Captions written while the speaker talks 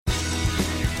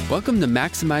Welcome to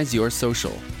Maximize Your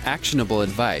Social, actionable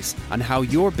advice on how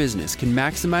your business can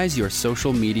maximize your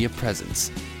social media presence.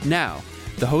 Now,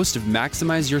 the host of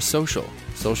Maximize Your Social,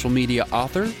 social media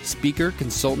author, speaker,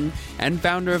 consultant, and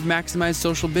founder of Maximize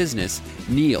Social Business,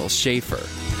 Neal Schaffer.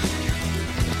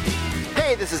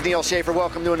 Hey, this is Neal Schaffer.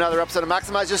 Welcome to another episode of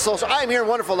Maximize Your Social. I'm here in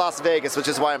wonderful Las Vegas, which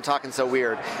is why I'm talking so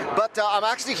weird. But I'm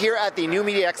actually here at the New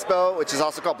Media Expo, which is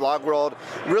also called Blog World.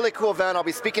 Really cool event. I'll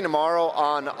be speaking tomorrow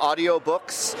on audio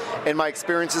books and my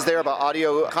experiences there about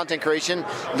audio content creation.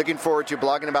 Looking forward to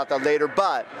blogging about that later.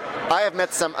 But I have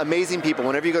met some amazing people.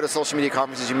 Whenever you go to social media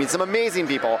conferences, you meet some amazing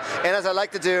people. And as I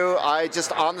like to do, I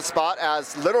just on the spot,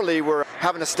 as literally we're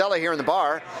having a Stella here in the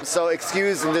bar. So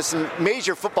excuse, and there's some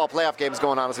major football playoff games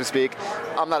going on as we speak.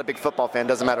 I'm not a big football fan,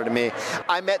 doesn't matter to me.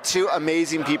 I met two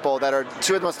amazing people that are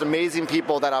two of the most amazing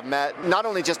people that I've met, not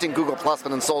only just in Google Plus,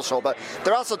 but in social, but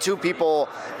they're also two people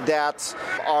that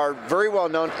are very well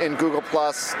known in Google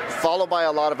Plus, followed by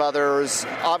a lot of others,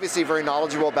 obviously very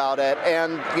knowledgeable about it,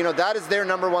 and that is their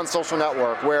number one social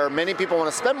network, where many people want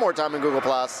to spend more time in Google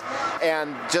Plus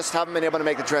and just haven't been able to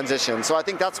make the transition. So I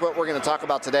think that's what we're going to talk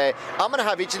about today. I'm going to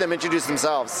have each of them introduce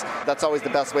themselves. That's always the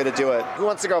best way to do it. Who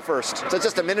wants to go first? So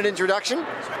just a minute introduction,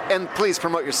 and please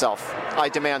promote yourself. I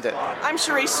demand it. I'm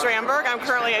Sharice Stramberg. I'm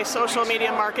currently a social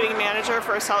media marketing manager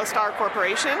for Celestar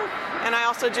Corporation, and I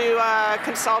also do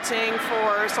consulting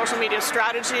for social media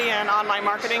strategy and online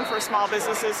marketing for small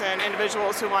businesses and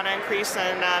individuals who want to increase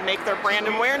and make their brand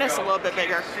awareness a little bit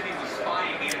bigger.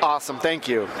 Awesome, thank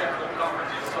you.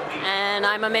 And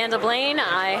I'm Amanda Blaine.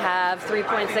 I have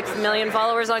 3.6 million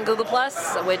followers on Google+,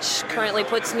 which currently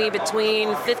puts me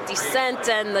between 50 Cent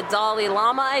and the Dalai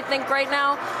Lama, I think, right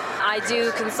now. I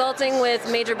do consulting with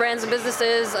major brands and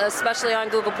businesses, especially on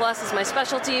Google+ is my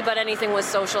specialty, but anything with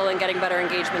social and getting better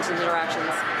engagements and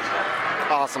interactions.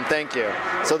 Awesome, thank you.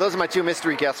 So those are my two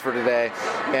mystery guests for today.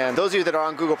 And those of you that are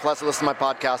on Google Plus and listen to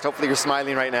my podcast, hopefully you're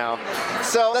smiling right now.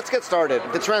 So let's get started,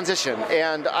 the transition.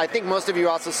 And I think most of you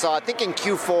also saw, I think in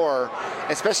Q4,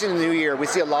 especially in the new year, we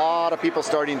see a lot of people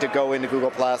starting to go into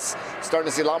Google Plus, starting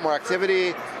to see a lot more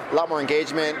activity, a lot more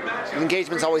engagement.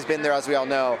 Engagement's always been there, as we all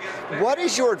know. What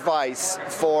is your advice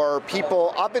for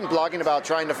people? I've been blogging about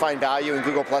trying to find value in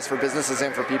Google Plus for businesses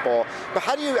and for people, but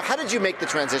how did you make the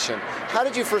transition? How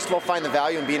did you first of all find the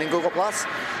value in being in Google Plus?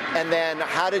 And then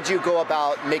how did you go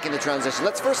about making the transition?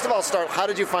 Let's first of all start, how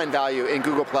did you find value in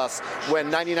Google Plus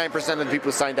when 99% of the people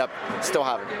who signed up still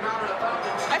haven't?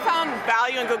 I found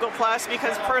value in Google Plus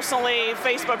because personally,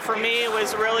 Facebook for me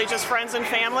was really just friends and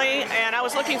family, and I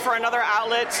was looking for another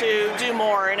outlet to do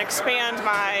more and expand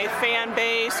my fan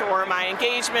base or my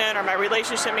engagement or my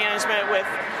relationship management with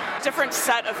a different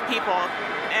set of people.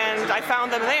 And I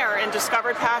found them there and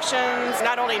discovered passions,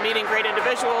 not only meeting great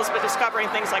individuals, but discovering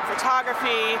things like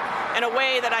photography in a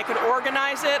way that I could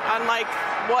organize it, unlike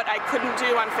what I couldn't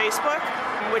do on Facebook,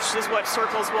 which is what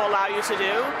Circles will allow you to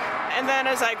do. And then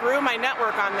as I grew my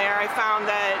network on there, I found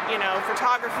that,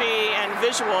 photography and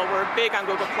visual were big on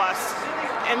Google+.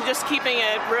 And just keeping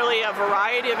it really a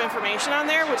variety of information on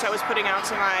there, which I was putting out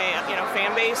to my,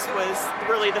 fan base, was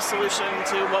really the solution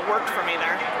to what worked for me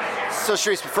there. So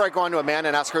Sharice, before I go on to Amanda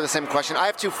and ask her the same question, I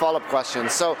have two follow-up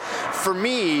questions. So for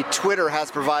me, Twitter has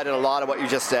provided a lot of what you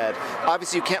just said.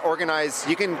 Obviously you can't organize,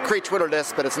 you can create Twitter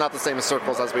lists, but it's not the same as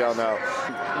Circles, as we all know.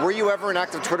 Were you ever an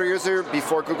active Twitter user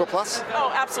before Google+?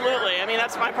 Oh, absolutely. I mean,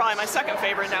 that's probably my second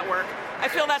favorite network. I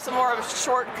feel that's a more of a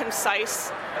short,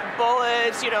 concise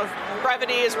bullets,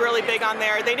 brevity is really big on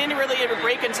there. They didn't really ever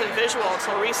break into visual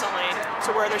until recently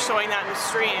to where they're showing that in the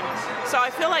stream. So I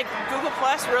feel like Google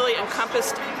Plus really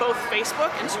encompassed both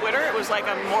Facebook and Twitter. It was like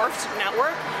a morphed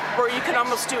network where you could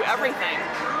almost do everything.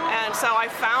 And so I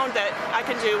found that I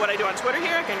can do what I do on Twitter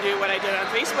here, I can do what I did on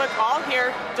Facebook, all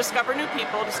here, discover new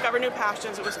people, discover new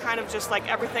passions. It was kind of just like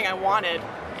everything I wanted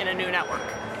in a new network.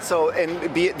 So,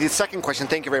 and the second question,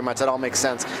 thank you very much, that all makes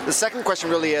sense. The second question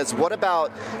really is, what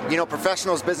about,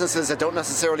 professionals, businesses that don't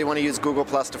necessarily want to use Google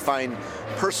Plus to find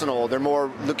personal, they're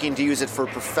more looking to use it for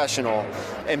professional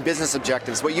and business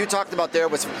objectives. What you talked about there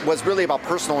was really about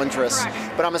personal interests,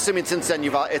 correct. But I'm assuming since then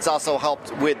it's also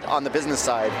helped with on the business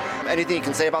side. Anything you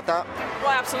can say about that?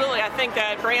 Well, absolutely. I think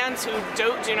that brands who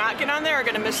do not get on there are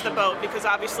going to miss the boat because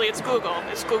obviously it's Google.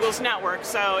 It's Google's network.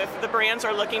 So if the brands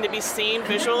are looking to be seen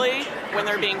visually when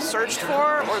they're being searched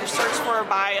for or searched for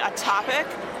by a topic,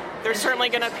 they're certainly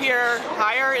going to appear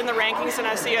higher in the rankings in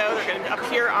SEO. They're going to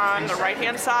appear on the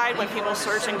right-hand side when people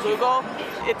search in Google.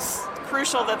 It's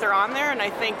crucial that they're on there, and I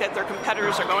think that their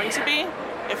competitors are going to be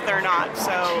if they're not.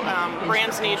 So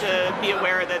brands need to be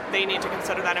aware that they need to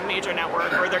consider that a major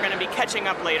network or they're going to be catching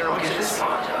up later, which is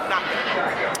not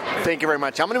good. Thank you very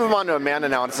much. I'm going to move on to Amanda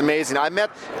now, and it's amazing. I met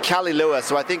Callie Lewis,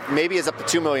 who I think maybe is up to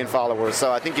 2 million followers,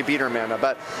 so I think you beat her, Amanda.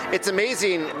 But it's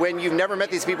amazing when you've never met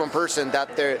these people in person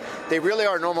that they really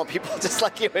are normal people just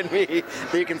like you and me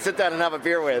that you can sit down and have a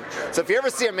beer with. So if you ever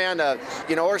see Amanda,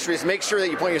 or Charisse, make sure that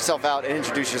you point yourself out and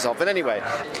introduce yourself. But anyway,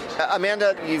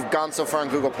 Amanda, you've gone so far on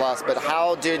Google+, but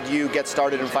how did you get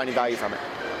started in finding value from it?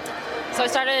 So I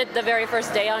started the very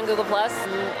first day on Google+.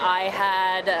 I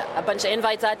had a bunch of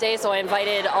invites that day, so I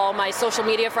invited all my social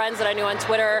media friends that I knew on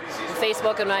Twitter and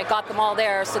Facebook, and I got them all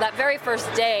there. So that very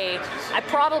first day, I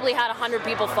probably had 100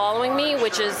 people following me,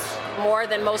 which is more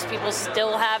than most people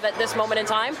still have at this moment in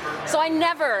time. So I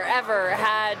never, ever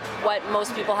had what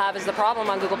most people have as the problem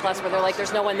on Google+, where they're like,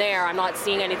 there's no one there, I'm not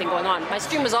seeing anything going on. My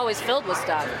stream was always filled with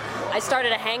stuff. I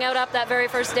started a Hangout up that very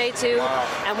first day too,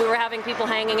 and we were having people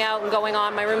hanging out and going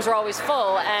on. My rooms were always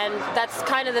full, and that's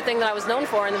kind of the thing that I was known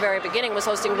for in the very beginning, was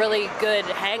hosting really good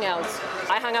Hangouts.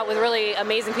 I hung out with really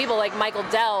amazing people like Michael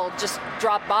Dell, just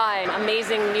dropped by,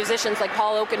 amazing musicians like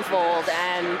Paul Oakenfold,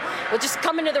 and would just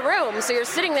come into the room. So you're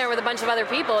sitting there with a bunch of other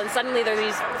people, and suddenly there are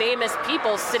these famous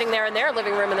people sitting there in their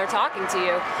living room and they're talking to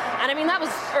you. And I mean, that was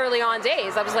early on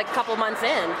days. That was like a couple months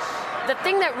in. The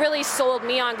thing that really sold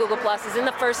me on Google+ is in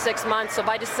the first 6 months. So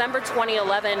by December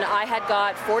 2011, I had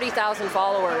got 40,000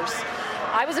 followers.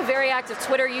 I was a very active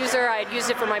Twitter user. I had used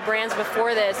it for my brands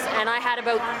before this, and I had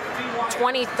about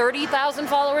 20, 30,000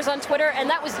 followers on Twitter, and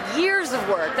that was years of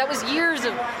work. That was years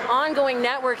of ongoing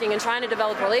networking and trying to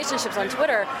develop relationships on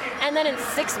Twitter. And then in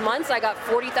 6 months, I got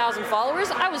 40,000 followers.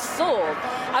 I was sold.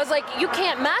 I was like, you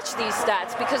can't match these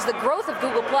stats, because the growth of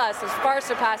Google+ has far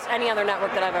surpassed any other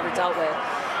network that I've ever dealt with.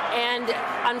 And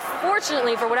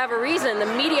unfortunately, for whatever reason, the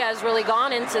media has really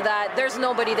gone into that there's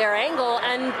nobody there angle,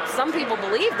 and some people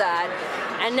believe that.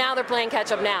 And now they're playing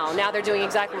catch up now. Now they're doing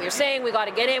exactly what you're saying. We got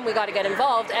to get in, we got to get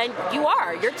involved, and you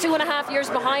are. You're 2.5 years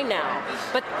behind now.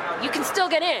 But you can still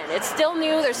get in. It's still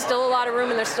new, there's still a lot of room,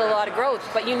 and there's still a lot of growth,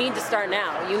 but you need to start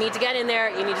now. You need to get in there,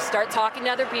 you need to start talking to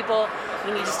other people,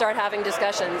 you need to start having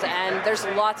discussions, and there's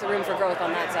lots of room for growth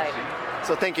on that site.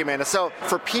 So thank you, Amanda. So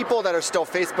for people that are still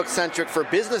Facebook-centric, for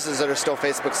businesses that are still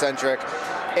Facebook-centric,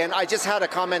 and I just had a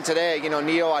comment today,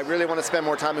 Neo, I really want to spend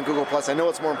more time in Google+. I know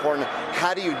it's more important.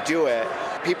 How do you do it?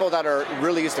 People that are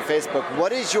really used to Facebook,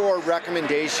 what is your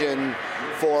recommendation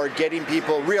for getting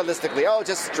people realistically,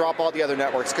 just drop all the other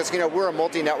networks? Because, we're a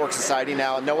multi-network society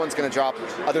now, and no one's going to drop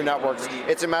other networks.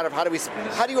 It's a matter of how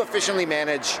do you efficiently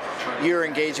manage your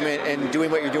engagement and doing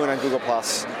what you're doing on Google+?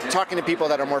 Talking to people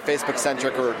that are more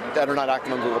Facebook-centric or that are not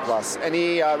active on Google+.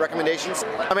 Any recommendations?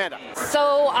 Amanda.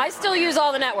 So I still use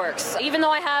all the networks. Even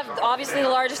though I have obviously the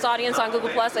largest audience on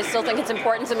Google+, I still think it's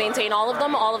important to maintain all of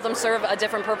them. All of them serve a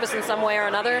different purpose in some way or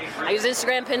another. I use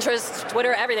Instagram, Pinterest,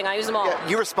 Twitter, everything. I use them all. Yeah,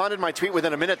 you responded to my tweet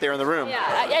within a minute there in the room.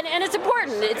 Yeah, and it's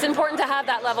important. It's important to have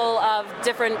that level of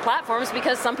different platforms,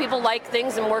 because some people like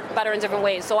things and work better in different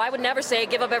ways. So I would never say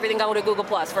give up everything, go to Google+,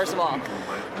 first of all.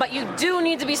 But you do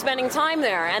need to be spending time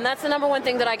there, and that's the number one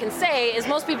thing that I can say is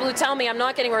most people who tell me I'm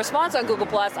not getting a response on Google+,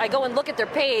 I go and look at their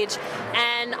page,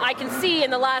 and I can see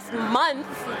in the last month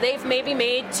they've maybe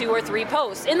made 2 or 3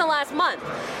 posts in the last month.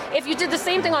 If you did the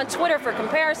same thing on Twitter for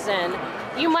comparison,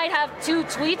 you might have 2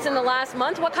 tweets in the last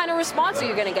month. What kind of response are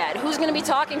you going to get? Who's going to be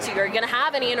talking to you? Are you going to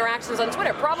have any interactions on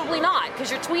Twitter? Probably not,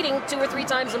 because you're tweeting 2 or 3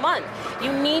 times a month.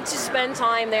 You need to spend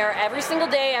time there every single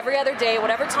day, every other day,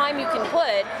 whatever time you can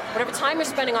put, whatever time you're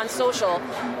spending on social,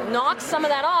 knock some of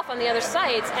that off on the other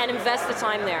sites and invest the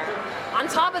time there. On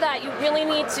top of that, you really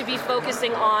need to be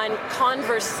focusing on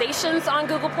conversations on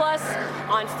Google+.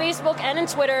 On Facebook and in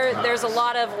Twitter, there's a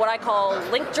lot of what I call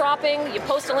link dropping. You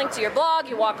post a link to your blog,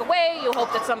 you walk away, you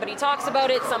hope that somebody talks about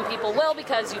it. Some people will,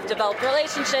 because you've developed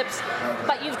relationships,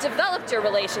 but you've developed your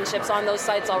relationships on those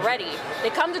sites already.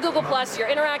 They come to Google+, you're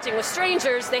interacting with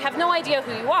strangers, they have no idea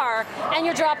who you are, and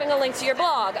you're dropping a link to your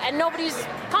blog, and nobody's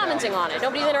commenting on it,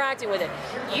 nobody's interacting with it.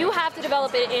 You have to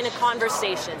develop it in a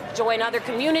conversation. Join other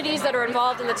communities that are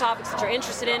involved in the topics that you're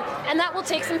interested in, and that will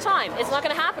take some time. It's not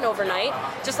going to happen overnight,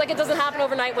 just like it doesn't happen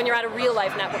overnight when you're at a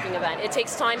real-life networking event. It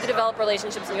takes time to develop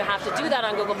relationships, and you have to do that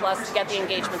on Google+ to get the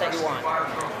engagement that you want.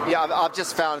 Yeah, I've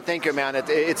just found, thank you, man,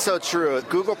 it's so true.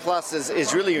 Google+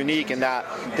 is really unique in that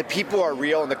the people are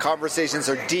real and the conversations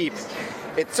are deep.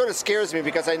 It sort of scares me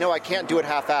because I know I can't do it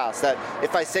half-assed, that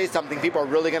if I say something, people are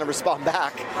really going to respond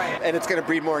back, and it's going to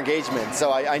breed more engagement.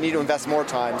 So I need to invest more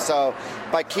time. So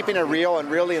by keeping it real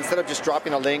and really, instead of just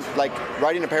dropping a link, like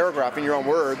writing a paragraph in your own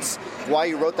words, why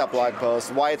you wrote that blog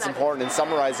post, why it's important, and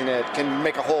summarizing it can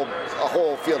make a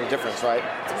whole field of difference, right?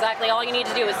 That's exactly all you need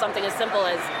to do is something as simple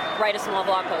as write a small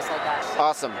blog post like that.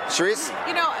 Awesome. Charisse?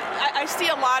 I see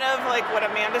a lot of like what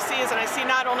Amanda sees, and I see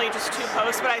not only just 2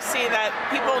 posts, but I see that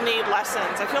people need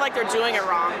lessons. I feel like they're doing it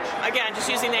wrong. Again, just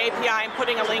using the API and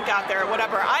putting a link out there or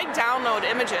whatever. I download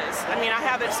images. I mean, I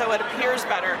have it so it appears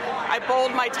better. I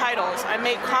bold my titles. I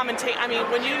make commentate. I mean,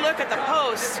 when you look at the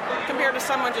post compared to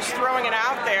someone just throwing it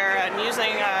out there and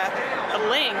using a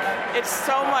link, it's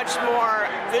so much more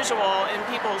visual in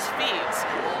people's feeds.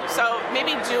 So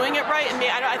maybe doing it right, and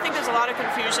I think there's a lot of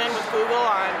confusion with Google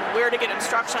on where to get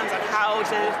instructions on how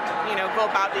to, go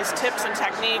about these tips and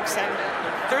techniques. And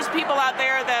there's people out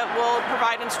there that will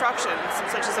provide instructions,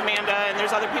 such as Amanda, and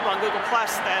there's other people on Google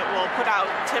Plus that will put out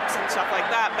tips and stuff like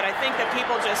that. But I think that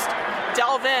people just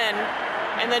delve in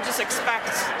and then just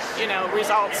expect,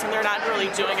 results, and they're not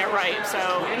really doing it right. So,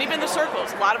 and even the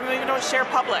circles, a lot of them even don't share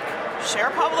public.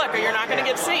 Share public or you're not going to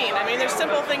get seen. I mean, there's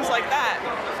simple things like that.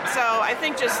 So I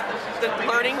think just the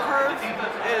learning curve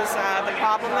is the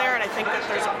problem there, and I think that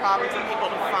there's a problem for people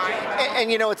to find.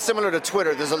 And it's similar to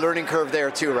Twitter. There's a learning curve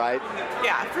there too, right?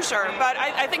 Yeah, for sure. But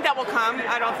I think that will come.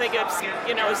 I don't think it's,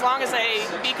 as long as they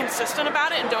be consistent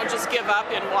about it and don't just give up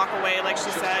and walk away, like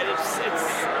she said,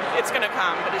 it's going to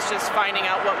come. But it's just finding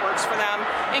out what works for them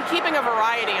and keeping a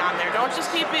variety on there. Don't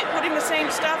just keep putting the same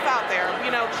stuff out there.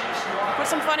 Put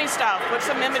some funny stuff, put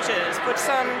some images, put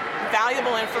some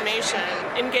valuable information,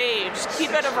 engage,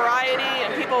 keep it a variety,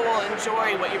 and people will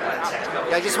enjoy what you put out there.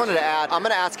 Yeah, I just wanted to add, I'm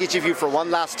going to ask each of you for one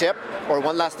last tip or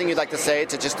one last thing you'd like to say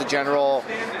to just the general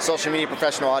social media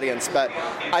professional audience. But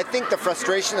I think the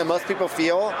frustration that most people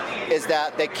feel is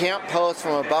that they can't post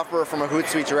from a buffer or from a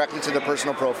Hootsuite directly to their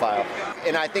personal profile.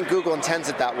 And I think Google intends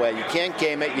it that way. You can't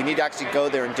game it. You need to actually go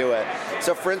there and do it.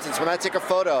 So for instance, when I take a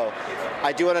photo,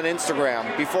 I do it on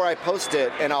Instagram. Before I post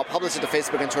it, and I'll publish it to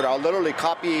Facebook and Twitter, I'll literally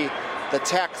copy the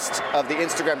text of the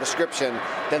Instagram description,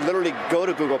 then literally go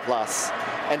to Google Plus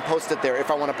and post it there if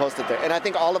I want to post it there. And I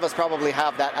think all of us probably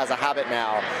have that as a habit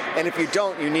now. And if you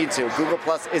don't, you need to. Google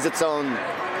Plus is its own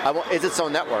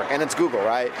network, and it's Google,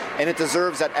 right? And it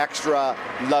deserves that extra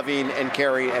loving and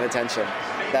caring and attention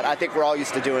that I think we're all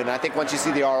used to doing. And I think once you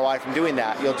see the ROI from doing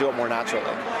that, you'll do it more naturally.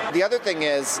 The other thing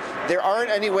is, there aren't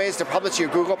any ways to publish your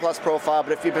Google Plus profile,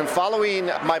 but if you've been following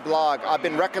my blog, I've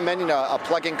been recommending a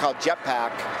plugin called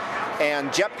Jetpack. And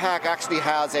Jetpack actually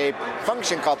has a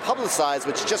function called Publicize,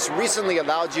 which just recently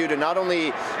allowed you to not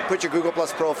only put your Google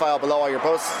Plus profile below all your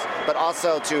posts, but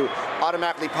also to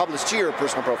automatically publish to your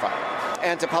personal profile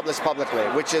and to publish publicly,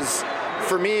 which is,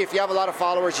 for me, if you have a lot of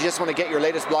followers, you just want to get your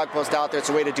latest blog post out there, it's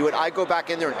a way to do it. I go back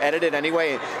in there and edit it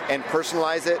anyway and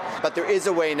personalize it, but there is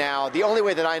a way now, the only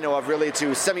way that I know of really,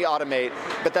 to semi-automate,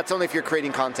 but that's only if you're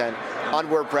creating content on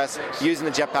WordPress using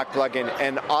the Jetpack plugin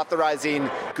and authorizing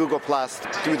Google Plus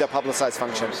through the Publicize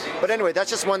function. But anyway, that's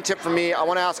just one tip from me. I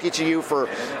want to ask each of you for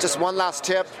just one last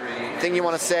tip, thing you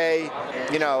want to say.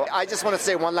 I just want to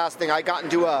say one last thing. I got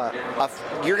into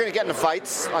you're going to get into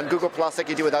fights on Google Plus like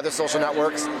you do with other social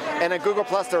networks. And on Google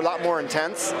Plus, they're a lot more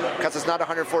intense because it's not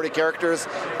 140 characters.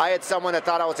 I had someone that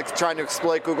thought I was trying to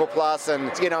exploit Google Plus, and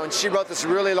she wrote this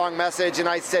really long message, and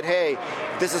I said, hey,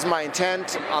 this is my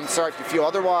intent. I'm sorry if you feel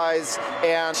otherwise.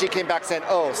 And she came back saying,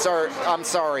 oh, sorry, I'm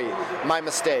sorry, my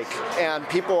mistake. And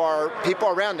people are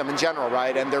random in general,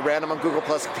 right? And they're random on Google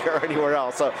Plus if they're anywhere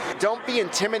else. So don't be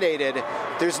intimidated.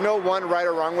 There's no one right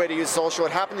or wrong way to use social.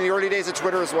 It happened in the early days of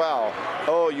Twitter as well.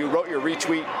 Oh, you wrote your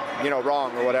retweet,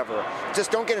 wrong or whatever.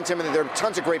 Just don't get intimidated. There are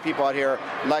tons of great people out here,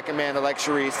 like Amanda, like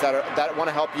Charisse, that want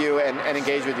to help you and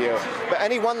engage with you. But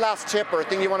any one last tip or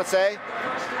thing you want to say?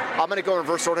 I'm going to go in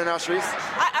reverse order now, Charisse.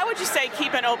 I would just say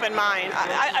keep an open mind.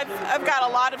 I've got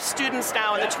a lot of students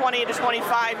now in the 20 to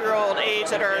 25-year-old age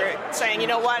that are saying, you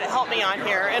know what, help me on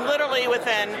here. And literally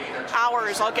within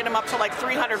hours, I'll get them up to like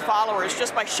 300 followers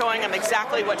just by showing them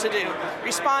exactly what to do.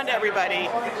 Respond to everybody.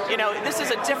 This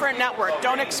is a different network.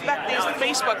 Don't expect these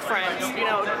Facebook friends.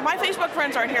 My Facebook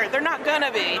friends aren't here. They're not going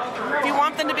to be. If you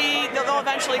want them to be, they'll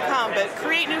eventually come. But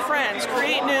create new friends.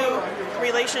 Create new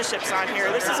relationships on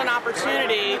here. This is an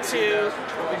opportunity to,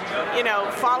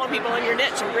 follow people in your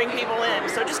niche and bring people in.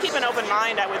 So just keep an open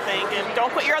mind, I would think, and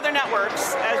don't quit your other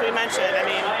networks, as we mentioned. I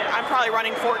mean, I'm probably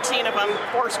running 14 of them,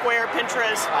 Foursquare,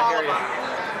 Pinterest, all of them.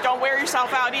 Don't wear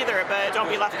yourself out either, but don't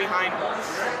be left behind.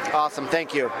 Awesome,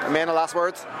 thank you. Amanda, last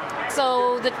words?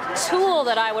 So the tool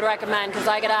that I would recommend, because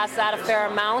I get asked that a fair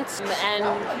amount, and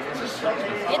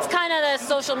it's kind of the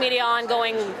social media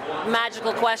ongoing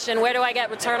magical question, where do I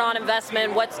get return on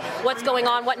investment, what's going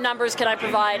on, what numbers can I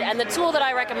provide, and the tool that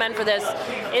I recommend for this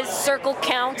is Circle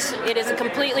Count. It is a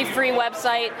completely free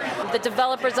website. The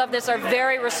developers of this are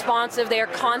very responsive. They are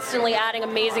constantly adding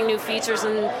amazing new features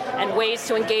and ways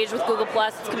to engage with Google+.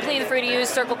 It's completely free to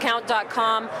use,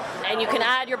 circlecount.com, and you can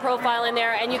add your profile in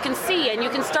there, and you can see, and you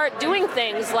can start doing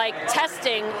things like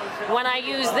testing. When I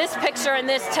use this picture and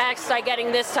this text, I'm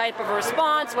getting this type of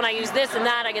response. When I use this and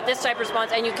that, I get this type of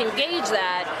response, and you can gauge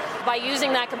that by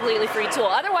using that completely free tool.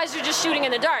 Otherwise, you're just shooting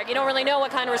in the dark. You don't really know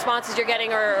what kind of responses you're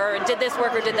getting, or did this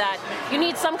work or did that. You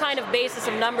need some kind of basis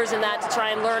of numbers in that to try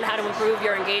and learn how to improve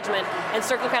your engagement, and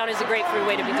Circle Count is a great free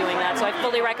way to be doing that. So I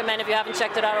fully recommend, if you haven't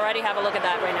checked it out already, have a look at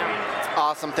that right now.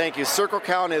 Awesome, thank you. Circle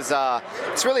Count is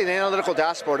it's really an analytical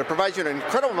dashboard. It provides you an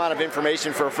incredible amount of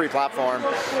information for a free platform.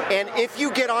 And if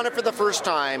you get on it for the first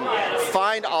time,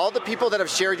 find all the people that have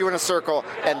shared you in a circle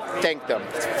and thank them.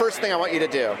 It's the first thing I want you to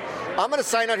do. I'm going to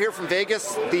sign out here from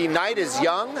Vegas. The night is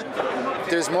young.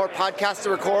 There's more podcasts to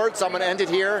record, so I'm going to end it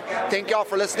here. Thank you all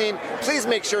for listening. Please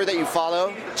make sure that you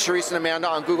follow Charisse and Amanda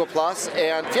on Google+.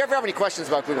 And if you ever have any questions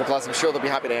about Google+, I'm sure they'll be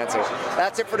happy to answer.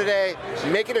 That's it for today.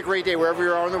 Make it a great day wherever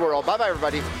you are in the world. Bye-bye,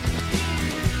 everybody.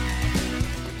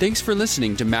 Thanks for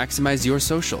listening to Maximize Your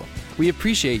Social. We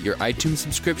appreciate your iTunes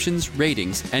subscriptions,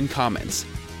 ratings, and comments.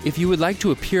 If you would like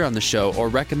to appear on the show or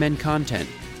recommend content,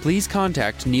 please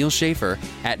contact Neal Schaffer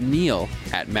at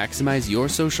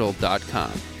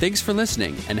neal@maximizeyoursocial.com. Thanks for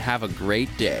listening and have a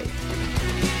great day.